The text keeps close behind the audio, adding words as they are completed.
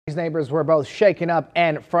These neighbors were both shaken up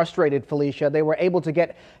and frustrated, Felicia. They were able to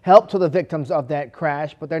get help to the victims of that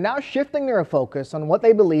crash, but they're now shifting their focus on what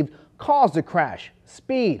they believe caused the crash: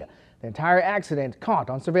 speed. The entire accident caught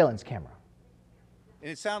on surveillance camera.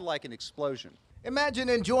 And it sounded like an explosion. Imagine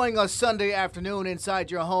enjoying a Sunday afternoon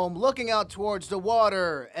inside your home, looking out towards the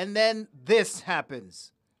water, and then this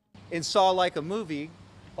happens. And saw, like a movie,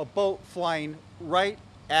 a boat flying right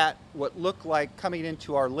at what looked like coming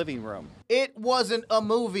into our living room. It wasn't a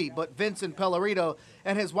movie, but Vincent Pellerito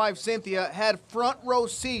and his wife Cynthia had front row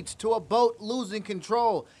seats to a boat losing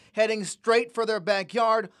control, heading straight for their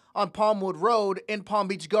backyard on Palmwood Road in Palm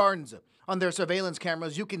Beach Gardens. On their surveillance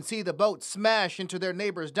cameras, you can see the boat smash into their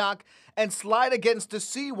neighbor's dock and slide against the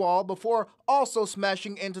seawall before also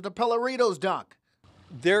smashing into the Pellerito's dock.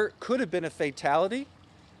 There could have been a fatality,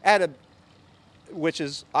 which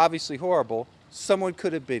is obviously horrible. Someone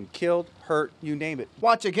could have been killed, hurt, you name it.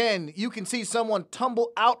 Watch again. You can see someone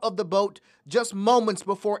tumble out of the boat just moments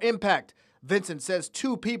before impact. Vincent says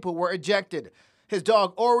 2 people were ejected. His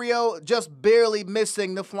dog Oreo just barely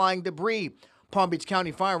missing the flying debris. Palm Beach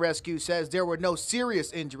County Fire Rescue says there were no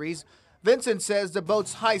serious injuries. Vincent says the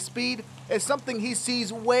boat's high speed is something he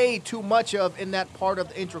sees way too much of in that part of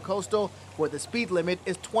the Intracoastal where the speed limit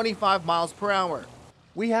is 25 miles per hour.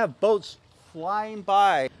 We have boats flying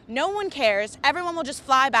by. No one cares. Everyone will just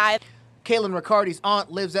fly by. Kaylin Riccardi's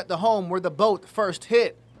aunt lives at the home where the boat first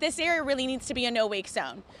hit. This area really needs to be a no-wake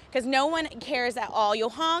zone because no one cares at all. You'll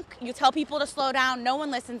honk, you tell people to slow down, no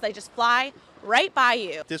one listens, they just fly right by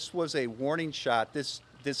you. This was a warning shot. This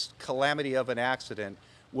calamity of an accident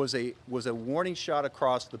was a warning shot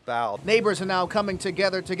across the bow. Neighbors are now coming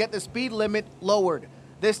together to get the speed limit lowered.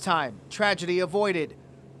 This time, tragedy avoided.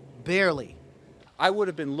 Barely. I would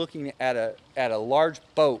have been looking at a large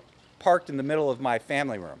boat parked in the middle of my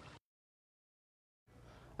family room.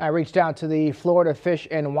 I reached out to the Florida Fish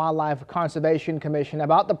and Wildlife Conservation Commission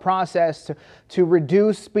about the process to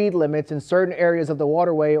reduce speed limits in certain areas of the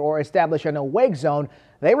waterway or establish a no-wake zone.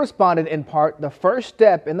 They responded in part, the first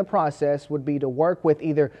step in the process would be to work with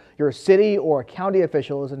either your city or county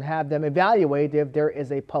officials and have them evaluate if there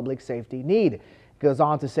is a public safety need. It goes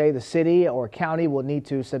on to say the city or county will need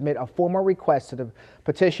to submit a formal request to the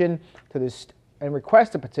petition to this and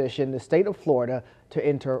request a petition the state of Florida to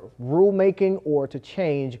enter rulemaking or to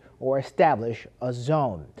change or establish a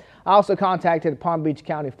zone. I also contacted Palm Beach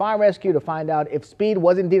County Fire Rescue to find out if speed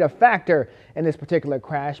was indeed a factor in this particular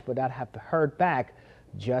crash, but I have heard back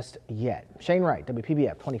just yet. Shayne Wright,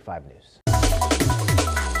 WPBF 25 News.